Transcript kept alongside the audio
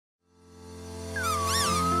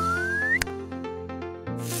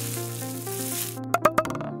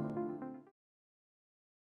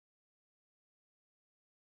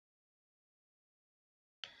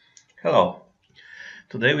Hello.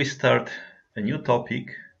 Today we start a new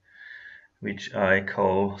topic which I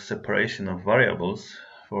call separation of variables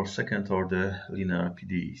for second order linear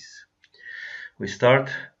PDEs. We start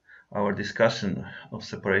our discussion of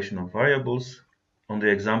separation of variables on the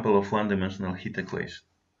example of one-dimensional heat equation.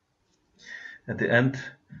 At the end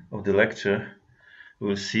of the lecture we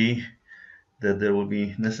will see that there will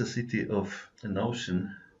be necessity of a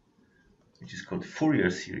notion which is called Fourier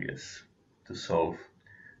series to solve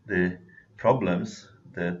the problems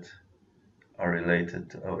that are related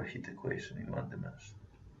to our heat equation in one dimension.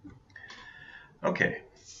 Okay,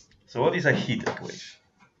 so what is a heat equation?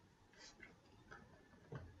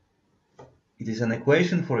 It is an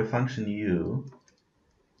equation for a function u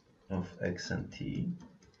of x and t,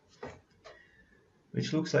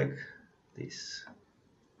 which looks like this,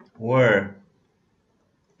 where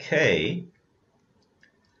k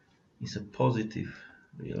is a positive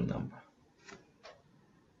real number.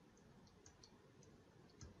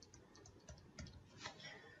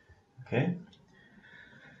 Okay,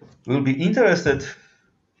 we'll be interested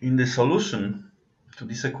in the solution to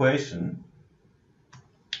this equation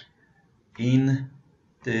in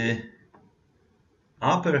the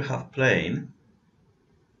upper half plane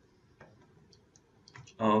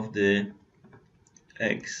of the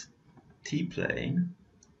xt plane,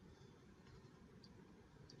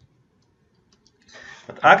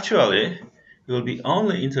 but actually we will be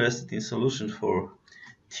only interested in solution for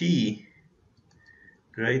t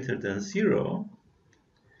greater than 0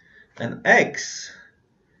 and x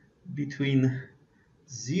between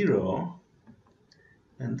 0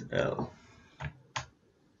 and L.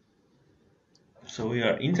 So we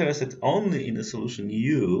are interested only in the solution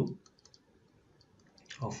u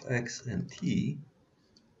of x and t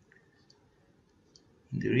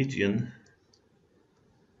in the region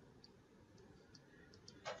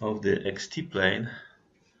of the xt plane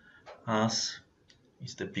as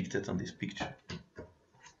is depicted on this picture.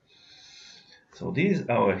 So this is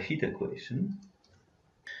our heat equation,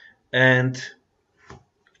 and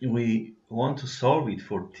we want to solve it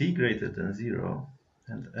for t greater than 0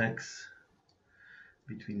 and x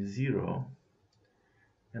between 0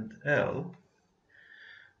 and L,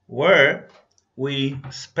 where we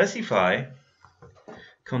specify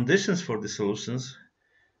conditions for the solutions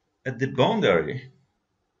at the boundary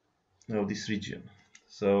of this region.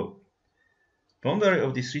 So boundary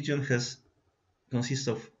of this region consists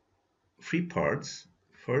of three parts.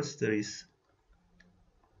 First, there is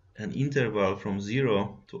an interval from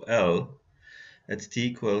 0 to L at t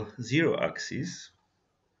equal 0 axis,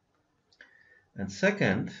 and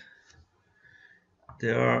second,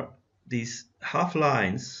 there are these half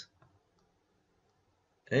lines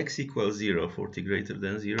x equals 0 for t greater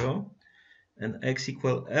than 0 and x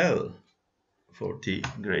equal L for t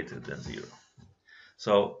greater than 0.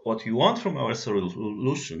 So what we want from our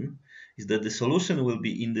solution is that the solution will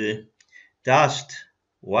be in the dashed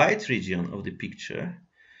white region of the picture,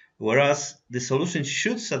 whereas the solution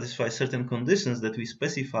should satisfy certain conditions that we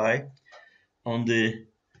specify on the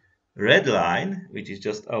red line, which is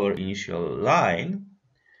just our initial line,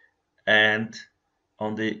 and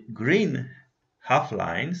on the green half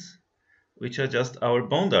lines, which are just our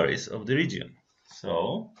boundaries of the region.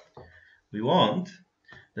 So we want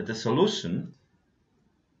that the solution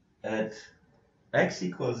at x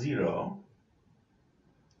equals 0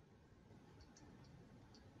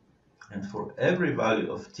 and for every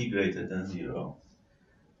value of t greater than 0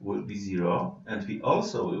 will be 0, and we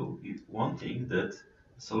also will be wanting that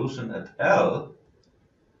the solution at L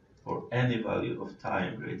for any value of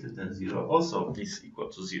time greater than 0 also is equal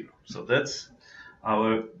to 0. So that's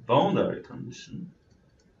our boundary condition.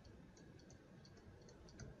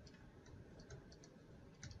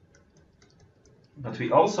 But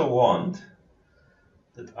we also want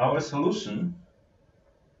that our solution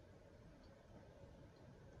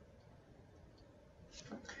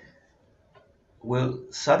will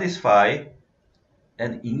satisfy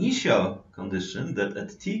an initial condition that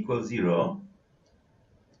at t equals 0,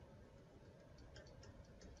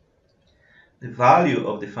 the value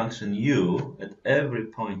of the function u at every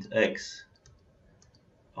point x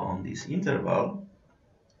on this interval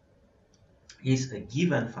is a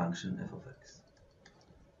given function f of x.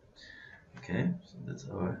 Okay, so that's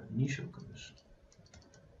our initial condition.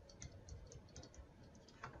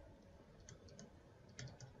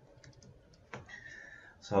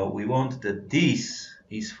 So we want that this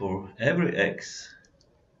is for every x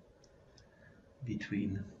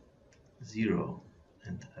between 0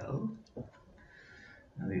 and L,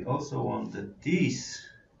 and we also want that this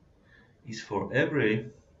is for every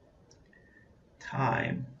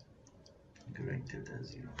time greater than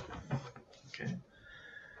 0. Okay.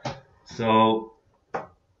 So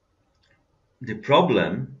the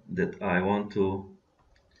problem that I want to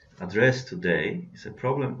address today is a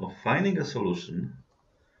problem of finding a solution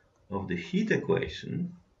of the heat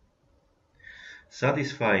equation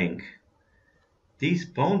satisfying this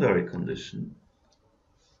boundary condition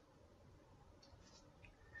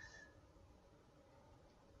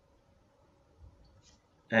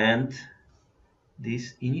and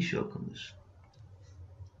this initial condition.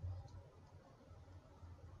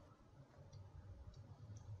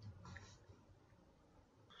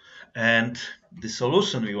 And the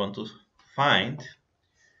solution we want to find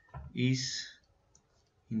is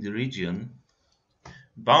in the region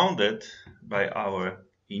bounded by our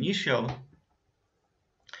initial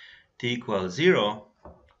t equals 0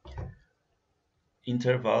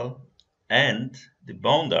 interval and the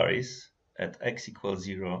boundaries at x equals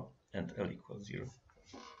 0 and L equals 0.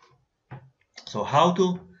 So how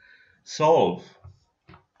to solve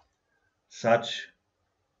such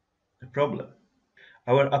a problem?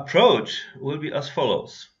 Our approach will be as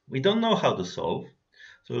follows. We don't know how to solve,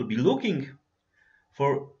 so we'll be looking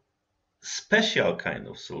for special kind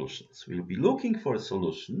of solutions. We'll be looking for a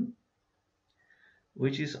solution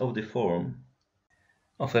which is of the form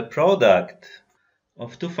of a product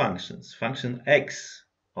of two functions, function x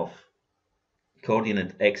of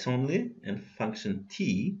coordinate x only and function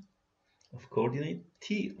t of coordinate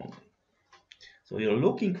t only. So you're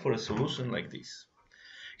looking for a solution like this.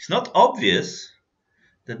 It's not obvious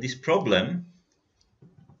that this problem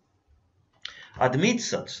admits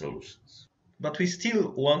such solutions, but we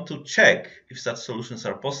still want to check if such solutions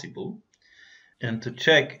are possible. And to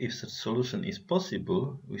check if such solution is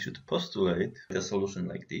possible, we should postulate a solution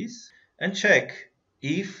like this and check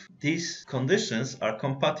if these conditions are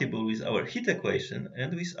compatible with our heat equation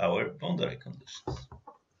and with our boundary conditions.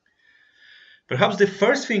 Perhaps the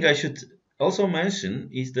first thing I should also mention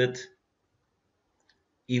is that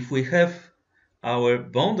if we have our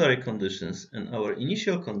boundary conditions and our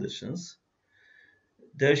initial conditions,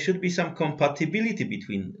 there should be some compatibility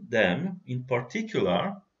between them. In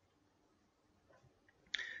particular,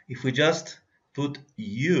 if we just put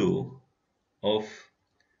u of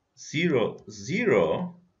 0,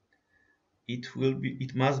 0,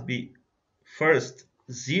 it must be first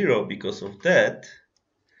 0 because of that,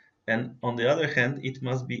 and on the other hand it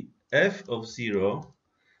must be f of 0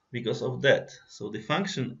 because of that. So the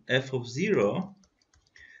function f of 0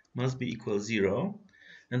 must be equal 0,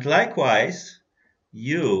 and likewise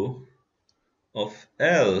u of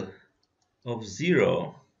L of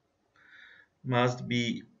 0 must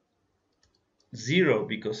be 0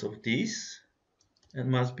 because of this and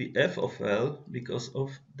must be f of L because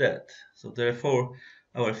of that. So therefore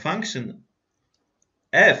our function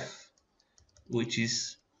f, which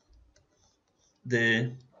is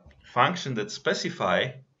the function that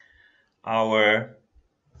specify our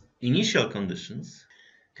initial conditions,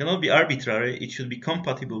 cannot be arbitrary. It should be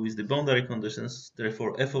compatible with the boundary conditions.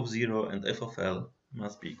 Therefore f of 0 and f of L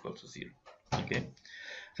must be equal to 0. Okay,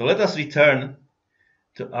 so let us return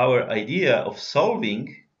to our idea of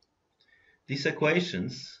solving these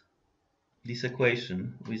equations, this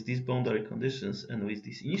equation with these boundary conditions and with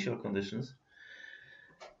these initial conditions,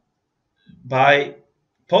 by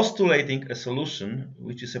postulating a solution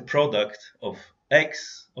which is a product of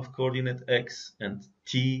x of coordinate x and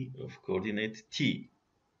t of coordinate t.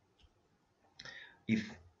 If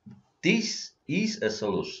this is a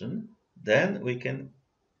solution, then we can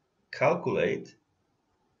calculate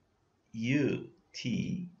ut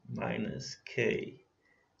minus k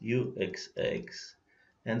uxx,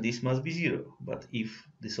 and this must be 0. But if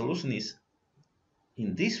the solution is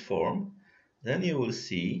in this form, then you will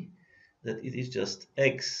see that it is just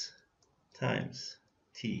x times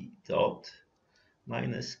t dot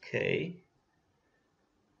minus k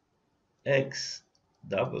x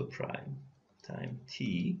double prime times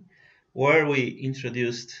t, where we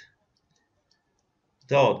introduced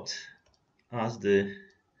dot as the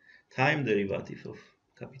time derivative of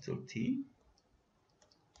capital T,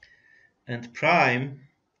 and prime,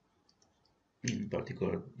 in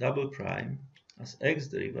particular double prime, as x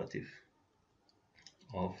derivative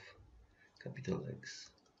of capital X.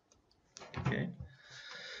 Okay,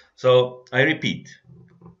 so I repeat,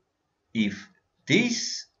 if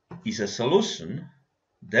this is a solution,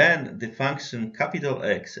 then the function capital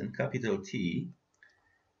X and capital T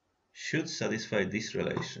should satisfy this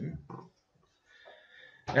relation.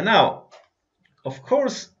 And now, of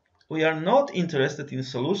course, we are not interested in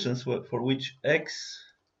solutions for which x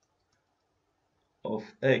of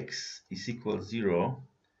x is equal to 0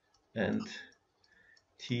 and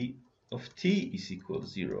t of t is equal to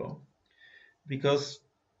 0, because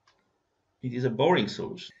it is a boring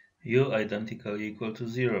solution. u identically equal to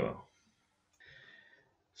 0.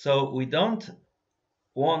 So we don't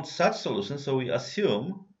want such solutions, so we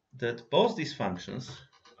assume that both these functions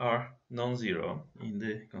are non-zero in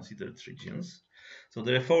the considered regions. So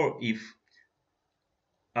therefore, if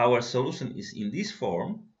our solution is in this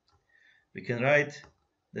form, we can write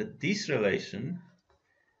that this relation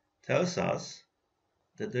tells us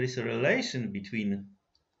that there is a relation between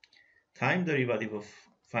time derivative of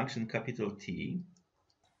function capital T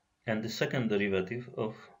and the second derivative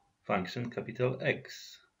of function capital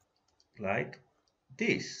X, like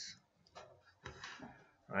this,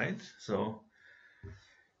 right? So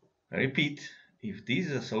I repeat, if this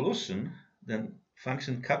is a solution, then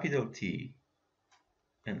function capital T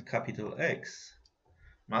and capital X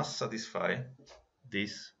must satisfy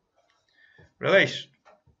this relation.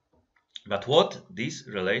 But what this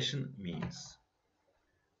relation means?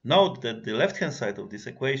 Note that the left-hand side of this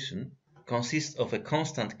equation consists of a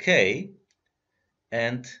constant k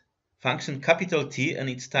and function capital T and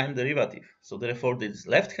its time derivative. So therefore this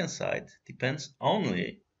left-hand side depends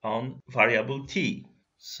only on variable t.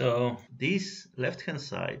 So this left-hand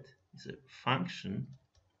side is a function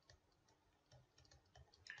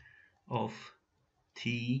of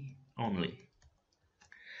t only.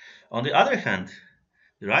 On the other hand,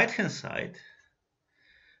 the right-hand side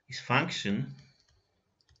is function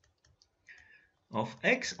of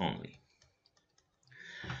x only.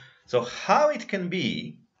 So how it can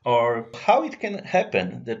be, or how it can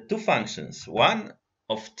happen that two functions, one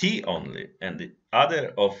of t only and the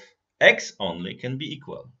other of x only, can be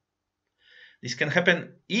equal? This can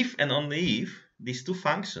happen if and only if these two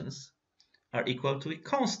functions are equal to a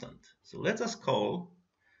constant. So let us call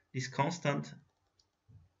this constant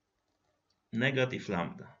negative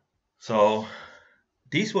lambda. So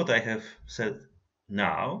this what I have said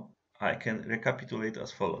now, I can recapitulate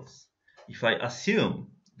as follows. If I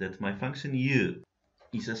assume that my function u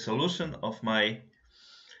is a solution of my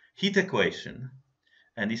heat equation,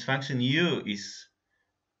 and this function u is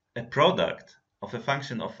a product of a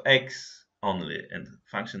function of x only and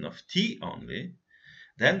function of t only,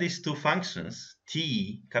 then these two functions,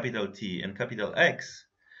 t, capital T, and capital X,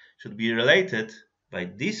 should be related by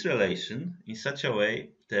this relation in such a way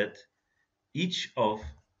that each of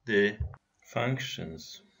the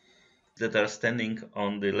functions that are standing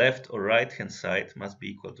on the left or right hand side must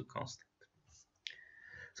be equal to constant.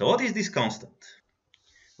 So what is this constant?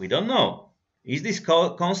 We don't know. Is this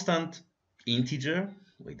constant integer?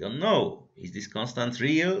 We don't know. Is this constant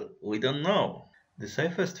real? We don't know. The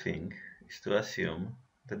safest thing is to assume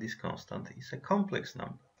that this constant is a complex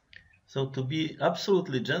number. So to be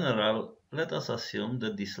absolutely general, let us assume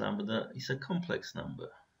that this lambda is a complex number.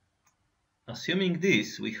 Assuming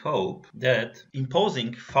this, we hope that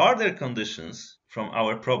imposing further conditions from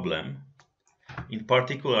our problem, in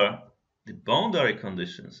particular the boundary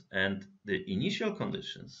conditions and the initial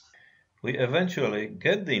conditions, we eventually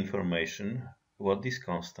get the information what this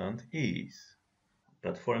constant is.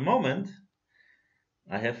 But for a moment,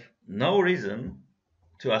 I have no reason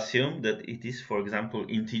to assume that it is, for example,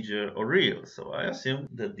 integer or real. So I assume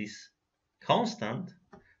that this constant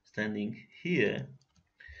standing here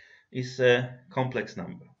is a complex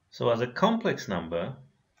number. So as a complex number,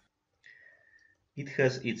 it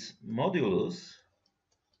has its modulus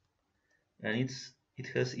and it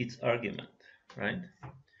has its argument, right?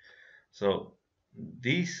 So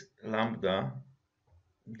this lambda,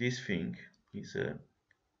 this thing, is a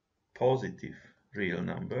positive real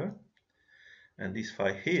number, and this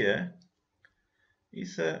phi here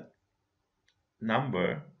is a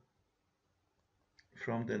number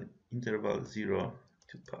from the interval 0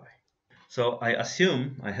 to pi. So I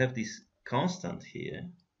assume I have this constant here,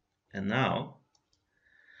 and now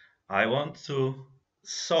I want to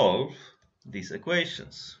solve these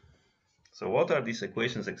equations. So what are these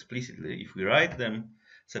equations explicitly? If we write them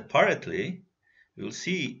separately, we will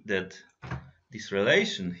see that this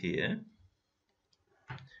relation here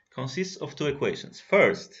consists of two equations.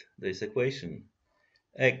 First, there is equation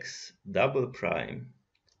x double prime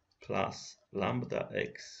plus lambda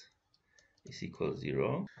x is equal to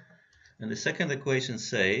 0. And the second equation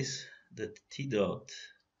says that t dot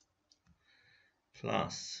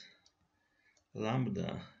plus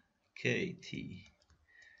lambda kt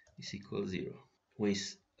is equal to 0,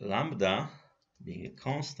 with lambda being a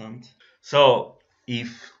constant. So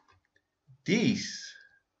if this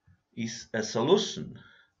is a solution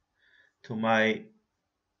to my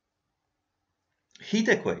heat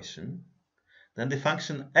equation, then the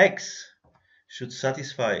function x should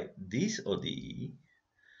satisfy this ODE,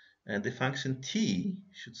 and the function t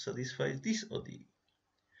should satisfy this ODE.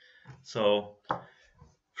 So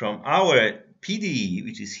from our PDE,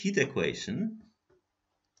 which is heat equation,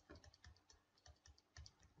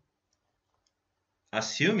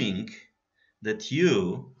 assuming that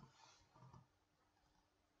U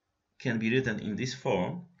can be written in this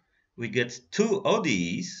form, we get two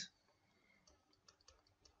ODEs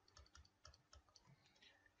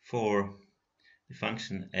for the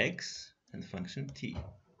function x and function t.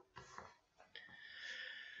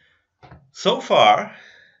 So far,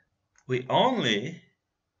 we only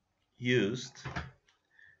used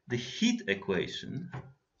the heat equation,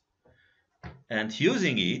 and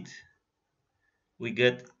using it, we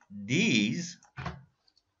get these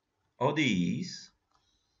ODEs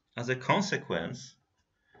as a consequence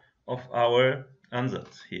of our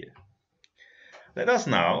ansatz here. Let us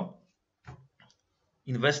now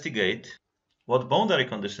investigate what boundary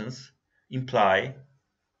conditions imply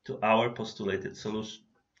to our postulated solution.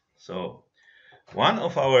 So, one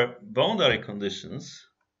of our boundary conditions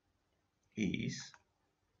is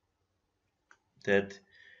that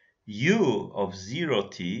u of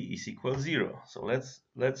 0t is equal 0. So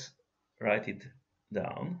let's write it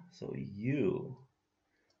down. So u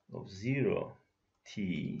of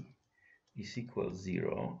 0t is equal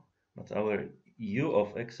 0, but our u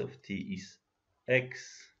of x of t is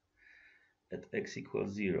x at x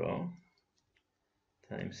equals 0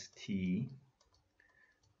 times t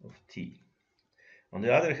of t. On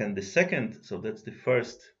the other hand, the second, so that's the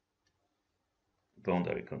first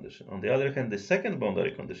boundary condition. On the other hand, the second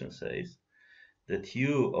boundary condition says that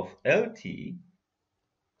u of lt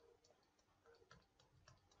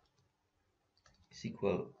is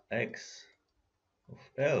equal x of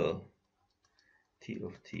l t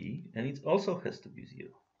of t, and it also has to be 0.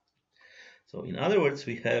 So in other words,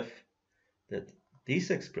 we have that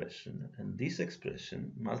this expression and this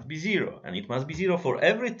expression must be 0, and it must be 0 for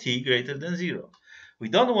every t greater than 0. We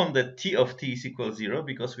don't want that t of t is equal 0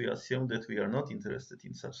 because we assume that we are not interested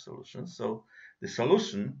in such solutions. So the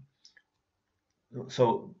solution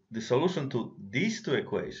to these two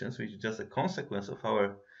equations, which is just a consequence of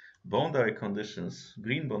our boundary conditions,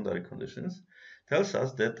 green boundary conditions, tells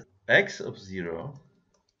us that x of 0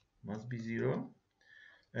 must be 0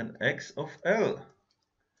 and x of L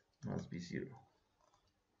must be 0.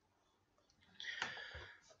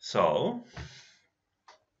 So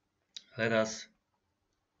let us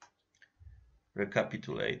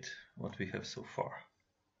recapitulate what we have so far.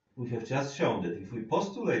 We have just shown that if we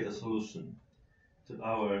postulate a solution to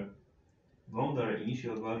our boundary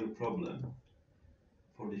initial value problem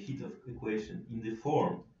for the heat of equation in the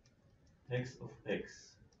form x of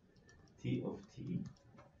x, t of t,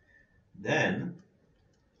 then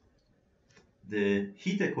the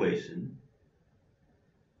heat equation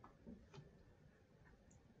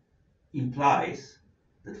implies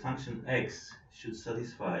that function x should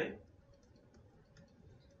satisfy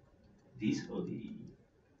this ODE,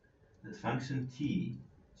 that function t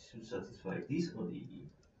should satisfy this ODE.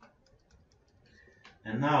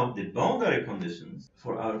 And now the boundary conditions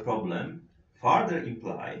for our problem further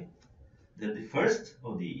imply that the first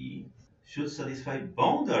ODE should satisfy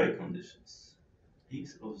boundary conditions,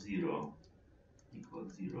 x of 0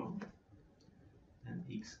 equals 0 and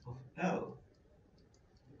x of L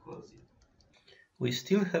equals 0. We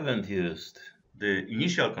still haven't used the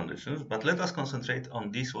initial conditions, but let us concentrate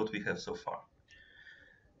on this, what we have so far.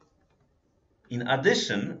 In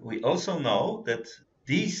addition, we also know that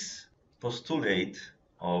this postulate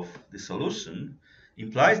of the solution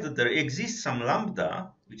implies that there exists some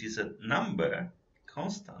lambda, which is a number,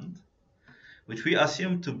 constant, which we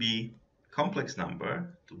assume to be complex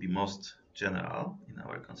number, to be most general in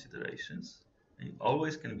our considerations, and it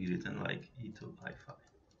always can be written like e to I phi.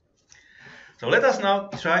 So let us now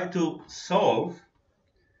try to solve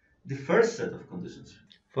the first set of conditions.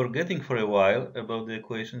 Forgetting for a while about the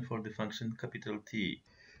equation for the function capital T,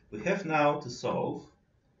 we have now to solve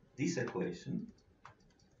this equation,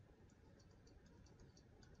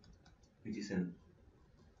 which is a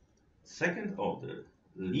second order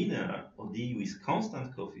linear ODE with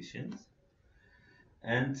constant coefficients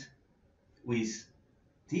and with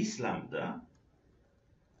this lambda,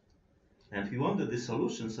 and we want that the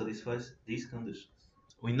solution satisfies these conditions.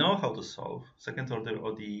 We know how to solve second order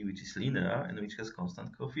ODE which is linear and which has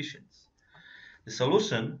constant coefficients. The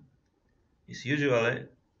solution is usually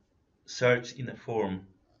searched in a form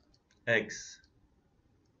x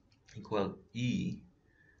equal e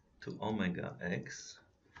to omega x,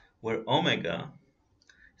 where omega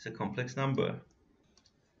is a complex number.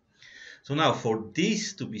 So now for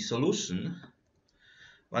this to be solution,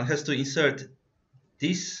 one has to insert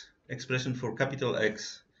this expression for capital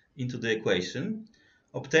X into the equation,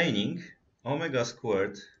 obtaining omega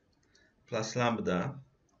squared plus lambda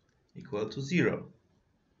equal to 0.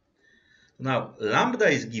 Now lambda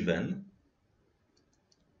is given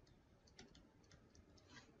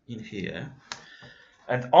in here,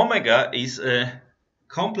 and omega is a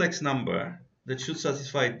complex number that should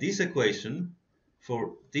satisfy this equation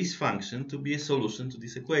for this function to be a solution to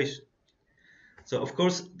this equation. So of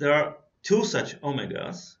course there are two such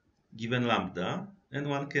omegas given lambda, and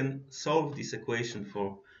one can solve this equation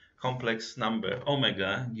for complex number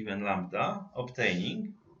omega given lambda,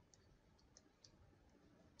 obtaining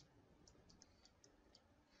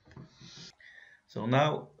so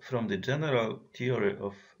now from the general theory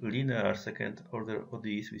of linear second order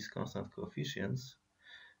ODEs with constant coefficients,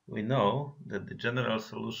 we know that the general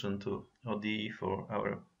solution to ODE for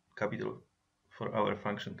our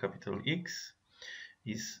function capital X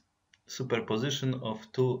is superposition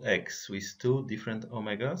of 2x with two different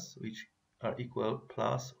omegas which are equal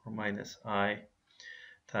plus or minus I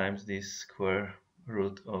times this square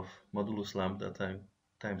root of modulus lambda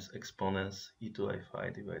times exponents e to I phi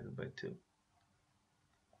divided by 2.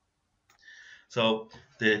 So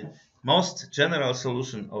the most general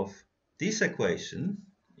solution of this equation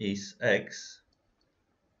is x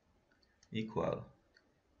equal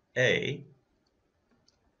a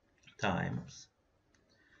times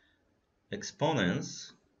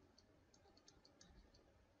exponents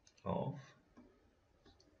of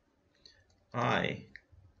I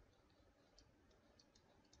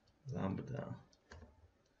lambda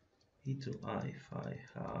e to I phi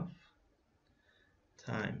half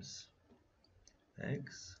times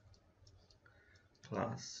x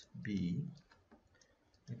plus b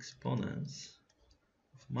exponents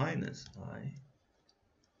of minus I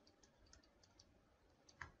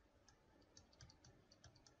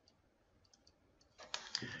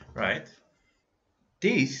right.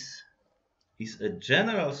 This is a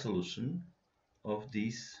general solution of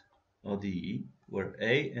this ODE where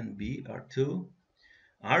a and b are two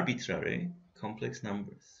arbitrary complex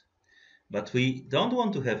numbers. But we don't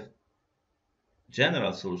want to have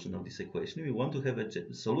general solution of this equation. We want to have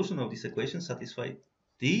a solution of this equation satisfy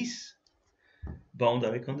this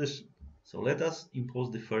boundary condition. So let us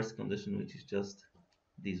impose the first condition, which is just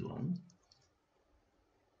this one.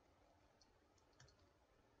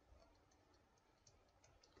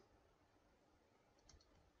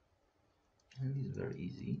 And it's very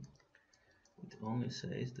easy. It only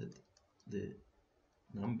says that the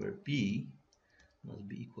number b must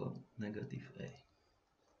be equal negative a.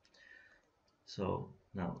 So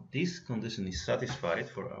now this condition is satisfied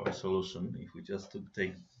for our solution if we just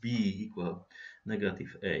take b equal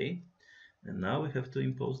negative a, and now we have to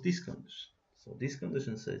impose this condition. So this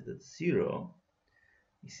condition says that 0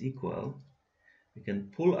 is equal, we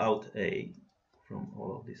can pull out a from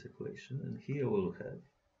all of this equation, and here we'll have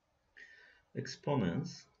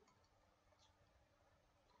exponents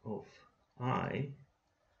of I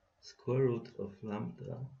square root of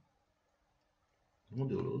lambda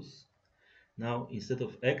modulus. Now instead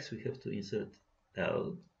of x we have to insert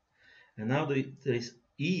L, and now there is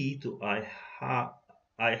e to I half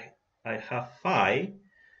phi,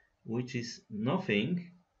 which is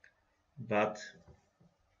nothing but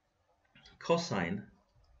cosine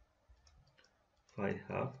phi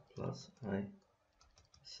half plus I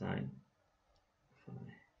sine phi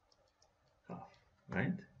half,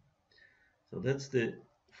 right? So that's the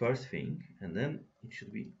first thing, and then it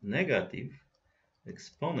should be negative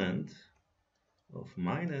exponent of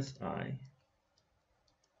minus I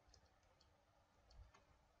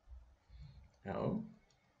L,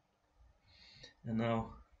 and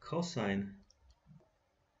now cosine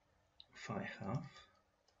phi half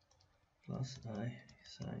plus I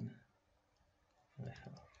sine phi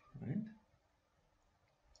half, right?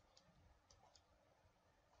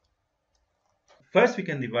 First we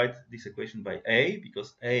can divide this equation by a,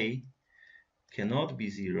 because a cannot be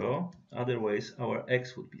 0, otherwise our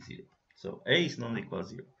x would be 0. So a is non-equal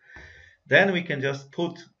 0. Then we can just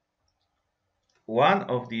put one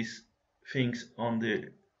of these things on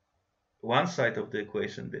the one side of the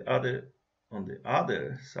equation, the other on the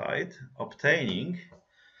other side, obtaining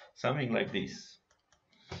something like this.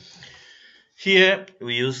 Here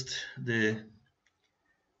we used the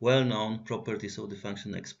well-known properties of the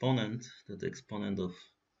function exponent, that the exponent of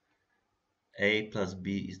a plus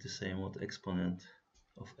b is the same as exponent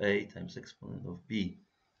of a times exponent of b.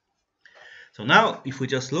 So now if we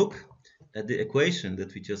just look at the equation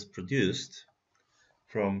that we just produced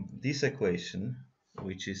from this equation,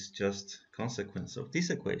 which is just consequence of this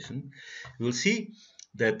equation, we'll see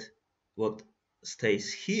that what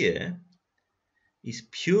stays here is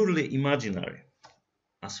purely imaginary.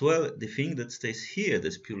 as well the thing that stays here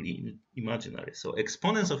that's purely imaginary. So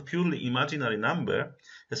exponents of purely imaginary number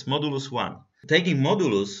has modulus 1. Taking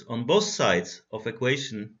modulus on both sides of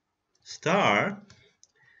equation star,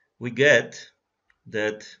 we get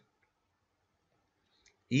that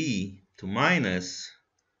e to minus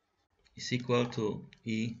is equal to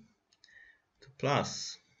e to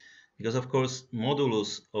plus, because of course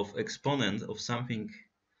modulus of exponent of something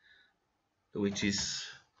which is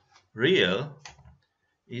real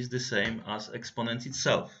is the same as exponent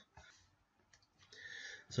itself.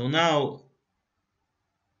 So now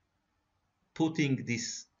putting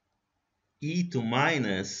this e to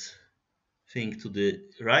minus thing to the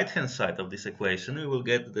right hand side of this equation, we will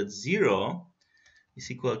get that 0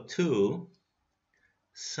 is equal to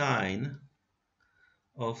sine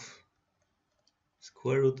of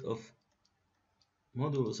square root of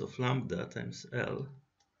modulus of lambda times L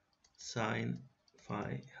sine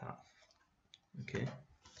phi half. Okay.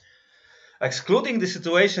 Excluding the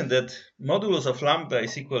situation that modulus of lambda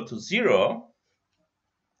is equal to 0,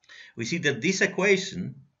 we see that this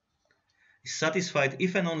equation is satisfied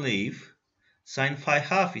if and only if sine phi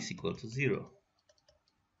half is equal to 0.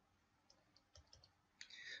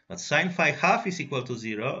 But sine phi half is equal to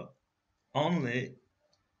 0 only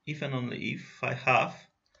if and only if phi half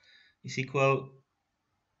is equal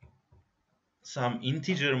some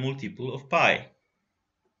integer multiple of pi.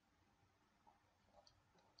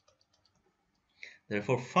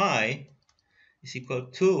 Therefore phi is equal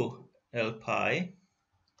to L pi,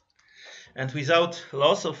 and without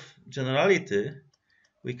loss of generality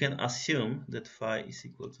we can assume that phi is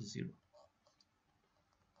equal to 0.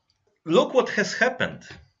 Look what has happened.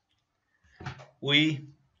 We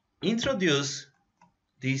introduce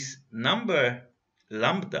this number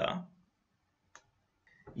lambda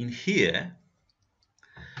in here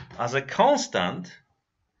as a constant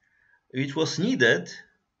which was needed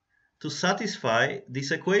to satisfy this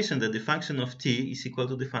equation that the function of t is equal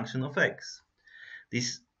to the function of x.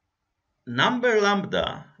 This number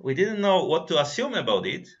lambda, we didn't know what to assume about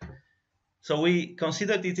it, so we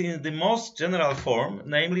considered it in the most general form,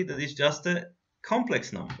 namely that it's just a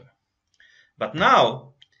complex number. But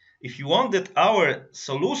now, if you want that our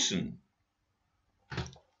solution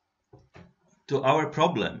to our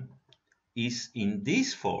problem is in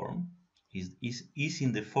this form, is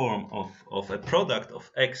in the form of a product of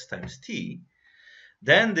x times t,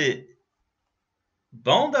 then the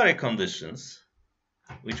boundary conditions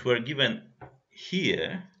which were given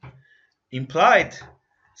here implied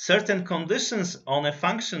certain conditions on a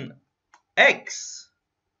function x,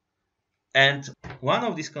 and one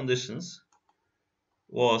of these conditions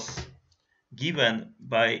was given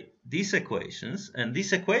by these equations, and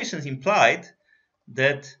these equations implied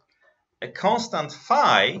that a constant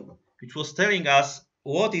phi, which was telling us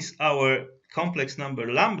what is our complex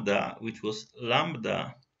number lambda, which was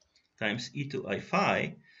lambda times e to I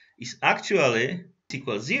phi, is actually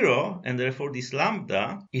equal 0, and therefore this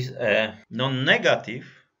lambda is a non-negative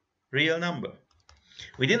real number.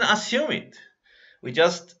 We didn't assume it. We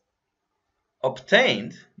just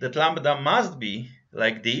obtained that lambda must be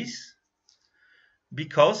like this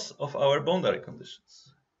because of our boundary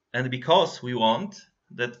conditions, and because we want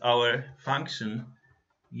that our function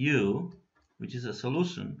u, which is a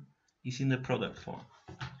solution, is in the product form.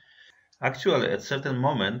 Actually, at a certain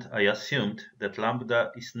moment, I assumed that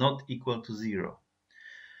lambda is not equal to 0.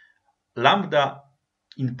 Lambda,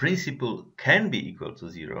 in principle, can be equal to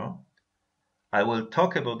 0. I will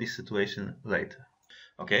talk about this situation later.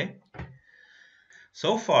 Okay?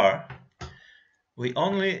 So far, we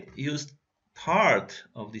only used part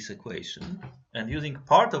of this equation, and using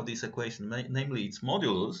part of this equation, namely its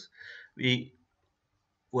modulus, we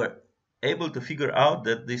were able to figure out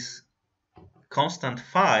that this constant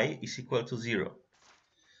phi is equal to 0.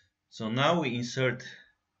 So now we insert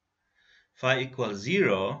phi equals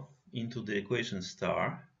 0 into the equation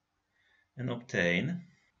star and obtain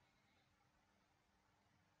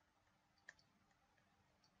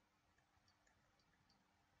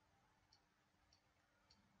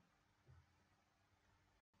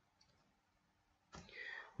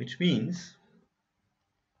which means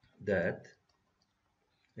that,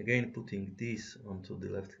 again putting this onto the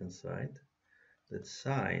left hand side, that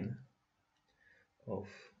sine of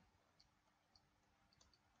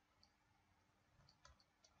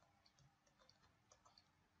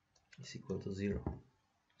is equal to 0.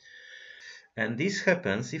 And this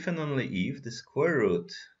happens if and only if the square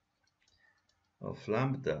root of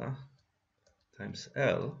lambda times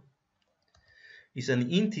L is an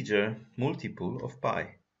integer multiple of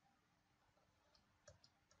pi,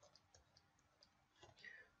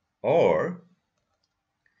 or,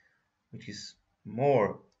 which is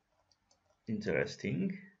more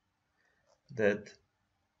interesting that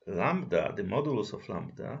lambda, the modulus of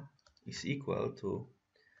lambda, is equal to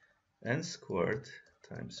n squared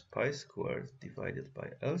times pi squared divided by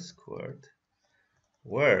L squared,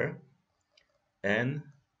 where n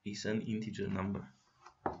is an integer number.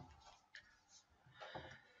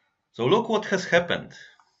 So look what has happened.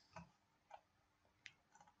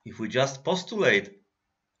 If we just postulate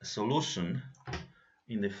a solution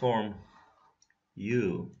in the form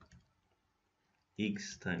u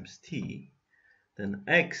x times t, then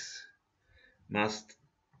x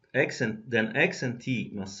and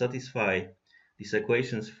t must satisfy these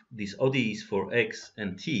equations, these ODEs for x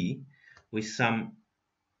and t, with some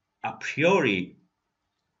a priori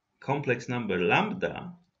complex number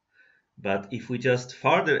lambda. But if we just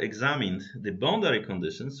further examine the boundary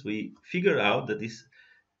conditions, we figure out that this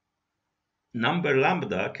number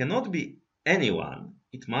lambda cannot be anyone.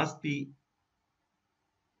 It must be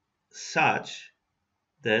such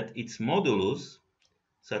that its modulus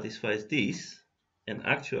satisfies this, and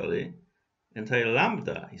actually entire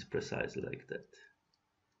lambda is precisely like that.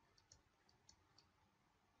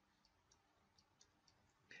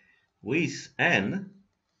 With n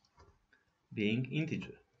being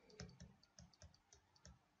integer.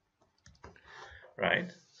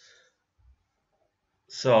 Right?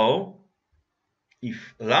 So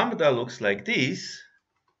if lambda looks like this,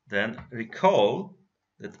 then recall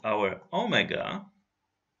that our omega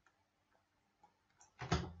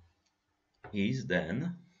is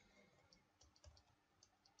then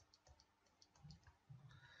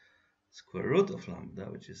square root of lambda,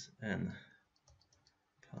 which is n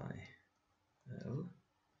pi L,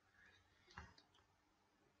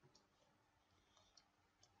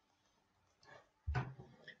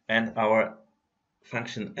 and our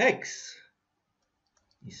function x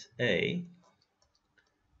is a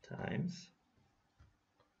times,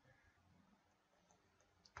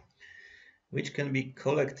 which can be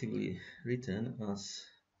collectively written as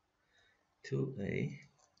 2a,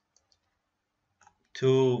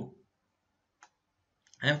 to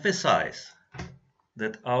emphasize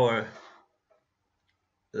that our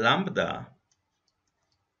lambda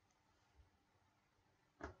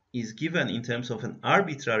is given in terms of an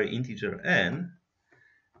arbitrary integer n.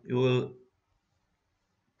 We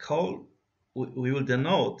will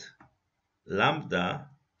denote lambda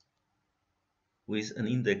with an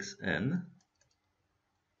index n,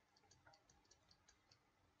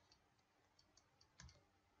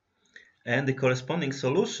 and the corresponding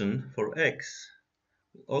solution for x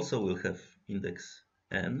also will have index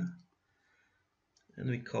n, and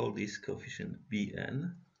we call this coefficient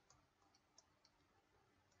bn.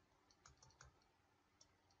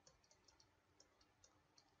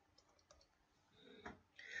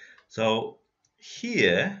 So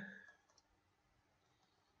here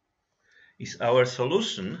is our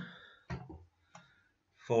solution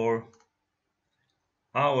for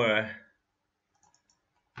our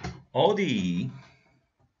ODE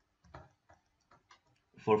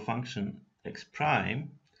for function x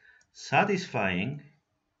prime, satisfying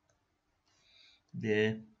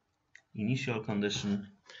the initial condition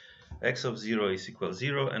x of 0 is equal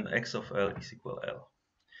 0 and x of L is equal L.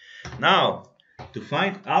 Now, to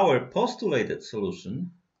find our postulated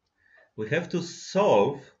solution, we have to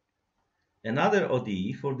solve another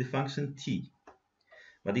ODE for the function t.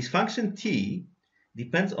 But this function t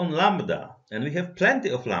depends on lambda, and we have plenty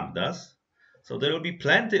of lambdas, so there will be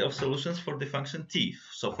plenty of solutions for the function t.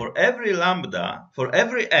 So for every lambda, for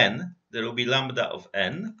every n, there will be lambda of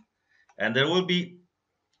n, and there will be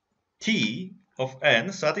t of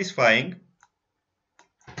n satisfying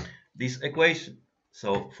this equation.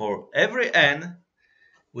 So for every n,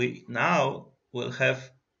 we now will have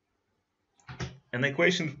an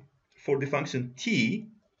equation for the function t,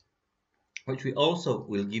 which we also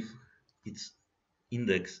will give its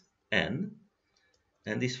index n,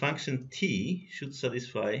 and this function t should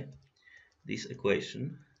satisfy this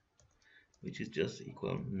equation, which is just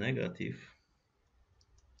equal negative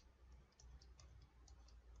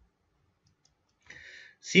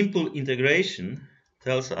simple integration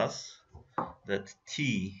tells us that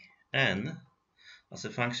Tn as a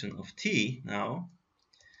function of t now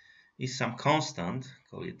is some constant,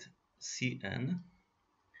 call it Cn,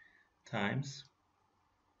 times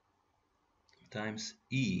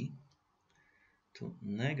e to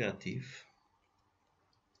negative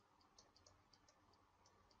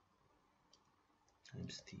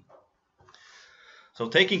times t. So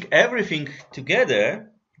taking everything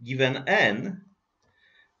together, given n,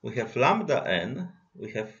 we have lambda n,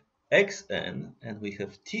 we have xn, and we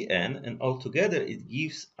have tn, and altogether it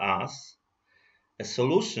gives us a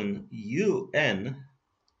solution un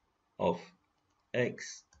of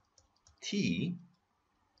xt,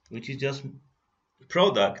 which is just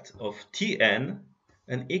product of tn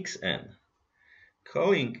and xn.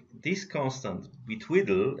 Calling this constant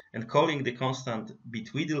Betweedle and calling the constant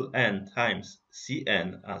Betweedle n times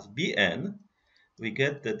cn as bn, we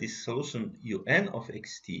get that this solution un of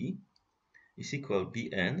xt is equal to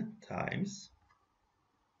bn times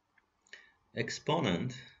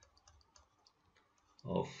exponent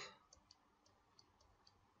of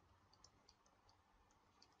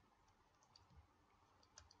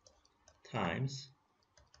times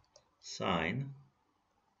sine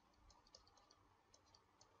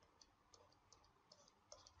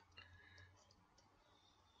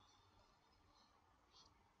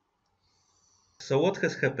So what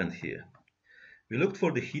has happened here? We looked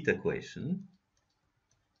for the heat equation,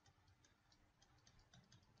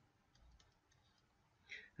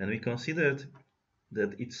 and we considered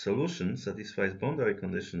that its solution satisfies boundary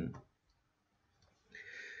condition.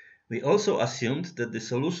 We also assumed that the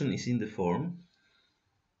solution is in the form,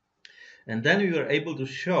 and then we were able to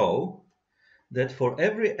show that for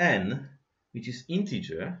every n which is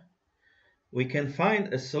integer, we can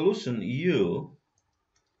find a solution u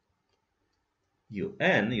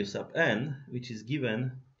sub n, which is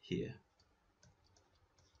given here.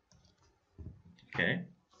 Okay.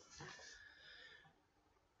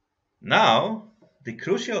 Now, the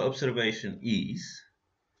crucial observation is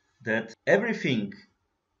that everything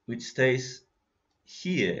which stays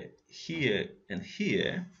here, here, and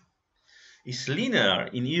here is linear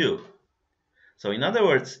in U. So in other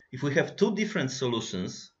words, if we have two different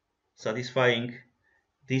solutions satisfying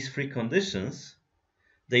these three conditions,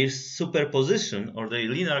 their superposition or their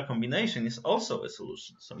linear combination is also a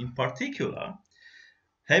solution. So in particular,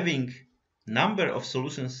 having number of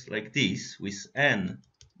solutions like this, with n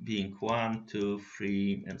being 1, 2,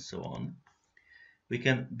 3, and so on, we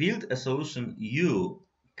can build a solution U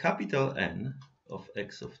capital N of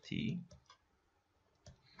x of t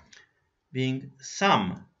being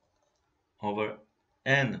sum over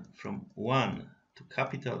n from 1 to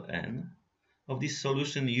capital N of this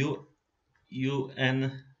solution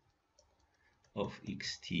un of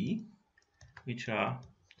xt, which are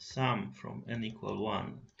sum from n equal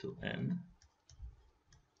 1 to n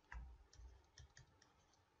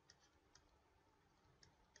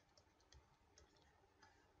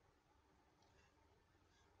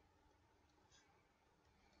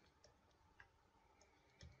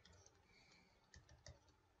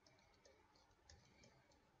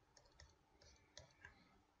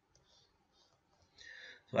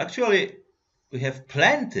So actually, we have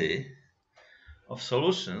plenty of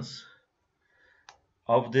solutions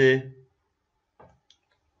of the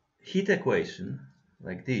heat equation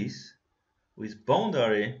like this with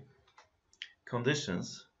boundary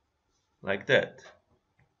conditions like that.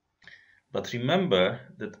 But remember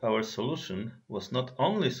that our solution was not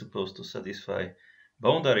only supposed to satisfy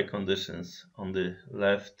boundary conditions on the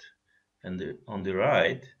left and on the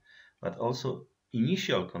right, but also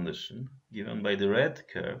initial condition given by the red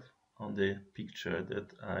curve on the picture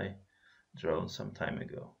that I drawn some time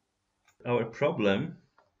ago. Our problem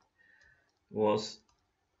was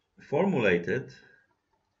formulated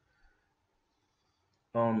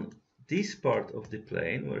on this part of the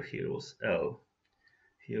plane where here was L,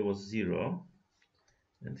 here was 0,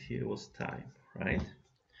 and here was time, right?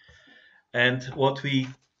 And what we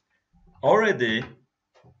already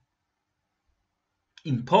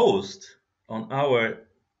imposed on our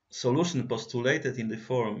solution postulated in the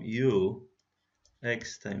form u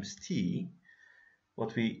x times t,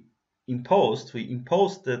 what we imposed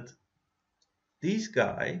that this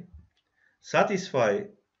guy satisfy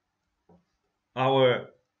our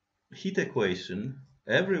heat equation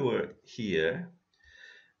everywhere here,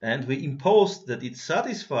 and we imposed that it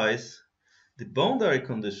satisfies the boundary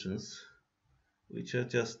conditions which are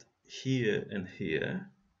just here and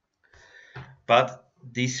here. But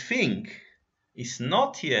this thing is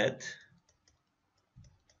not yet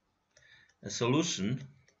a solution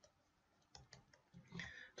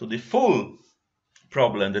to the full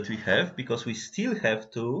problem that we have, because we still have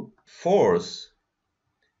to force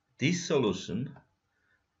this solution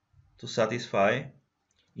to satisfy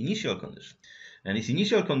initial condition. And this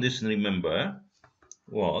initial condition, remember,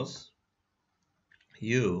 was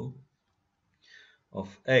u of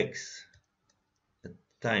x at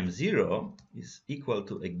time 0 is equal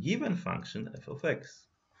to a given function f of x.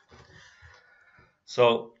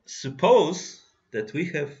 So suppose that we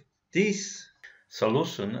have this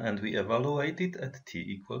solution and we evaluate it at t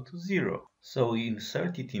equal to 0. So we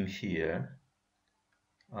insert it in here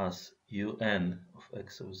as un of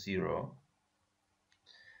x of 0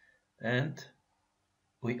 and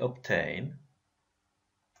we obtain.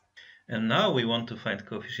 And now we want to find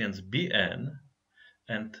coefficients Bn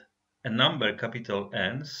and a number capital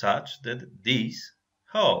N such that this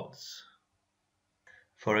holds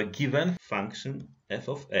for a given function f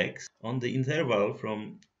of x on the interval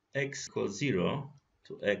from x equals 0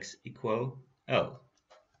 to x equal L.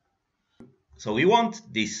 So we want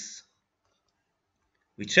this.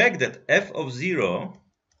 We check that f of 0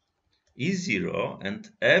 is 0 and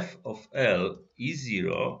f of L is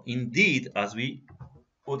 0 indeed as we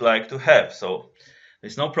would like to have. So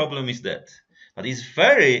there's no problem with that. But it's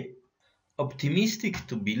very optimistic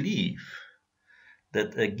to believe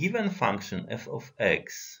that a given function f of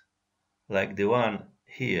x, like the one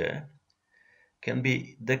here, can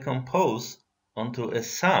be decomposed onto a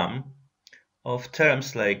sum of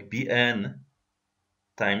terms like Bn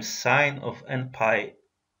times sine of n pi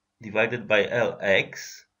divided by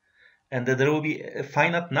Lx, and that there will be a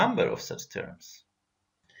finite number of such terms.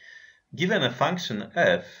 Given a function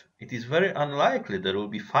f, it is very unlikely there will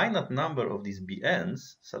be finite number of these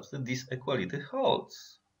Bn's such that this equality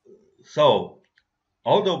holds. So,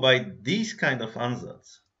 although by this kind of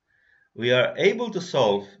ansatz we are able to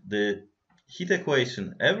solve the heat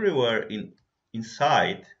equation everywhere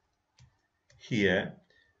inside here,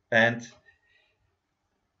 and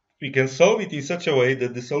we can solve it in such a way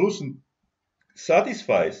that the solution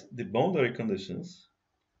satisfies the boundary conditions.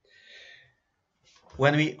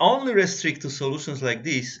 When we only restrict to solutions like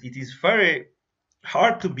this, it is very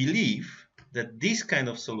hard to believe that these kind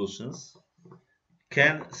of solutions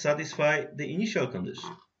can satisfy the initial condition.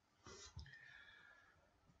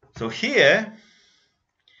 So here,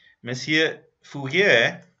 Monsieur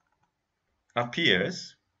Fourier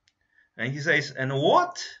appears and he says, and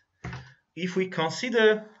what if we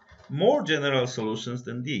consider more general solutions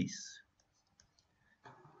than these?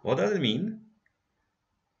 What does it mean?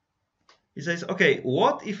 He says, okay,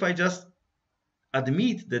 what if I just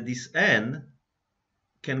admit that this n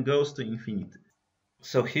can go to infinity?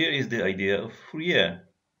 So here is the idea of Fourier.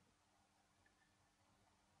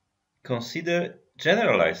 Consider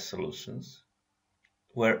generalized solutions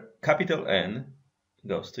where capital N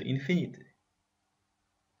goes to infinity.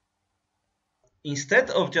 Instead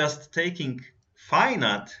of just taking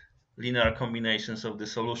finite linear combinations of the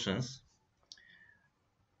solutions,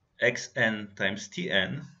 xn times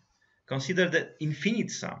tn, consider the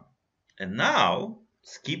infinite sum. And now,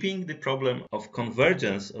 skipping the problem of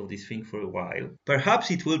convergence of this thing for a while,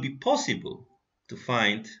 perhaps it will be possible to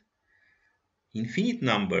find infinite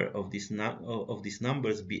number of these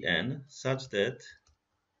numbers Bn such that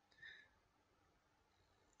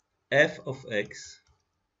f of x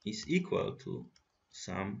is equal to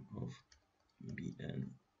sum of Bn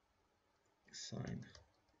sine.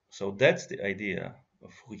 So that's the idea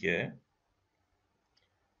of Fourier.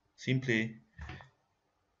 Simply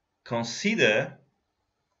consider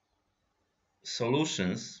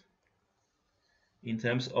solutions in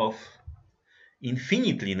terms of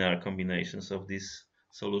infinite linear combinations of these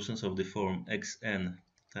solutions of the form xn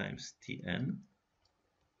times tn,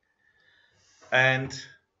 and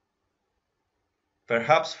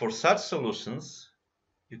perhaps for such solutions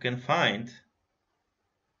you can find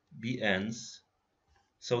Bn's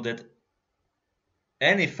so that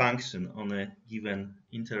any function on a given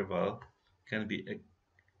interval can be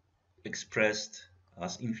expressed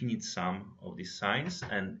as infinite sum of these signs,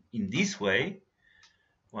 and in this way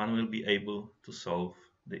one will be able to solve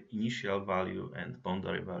the initial value and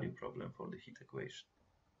boundary value problem for the heat equation.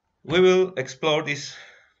 We will explore this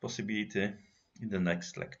possibility in the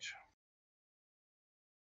next lecture.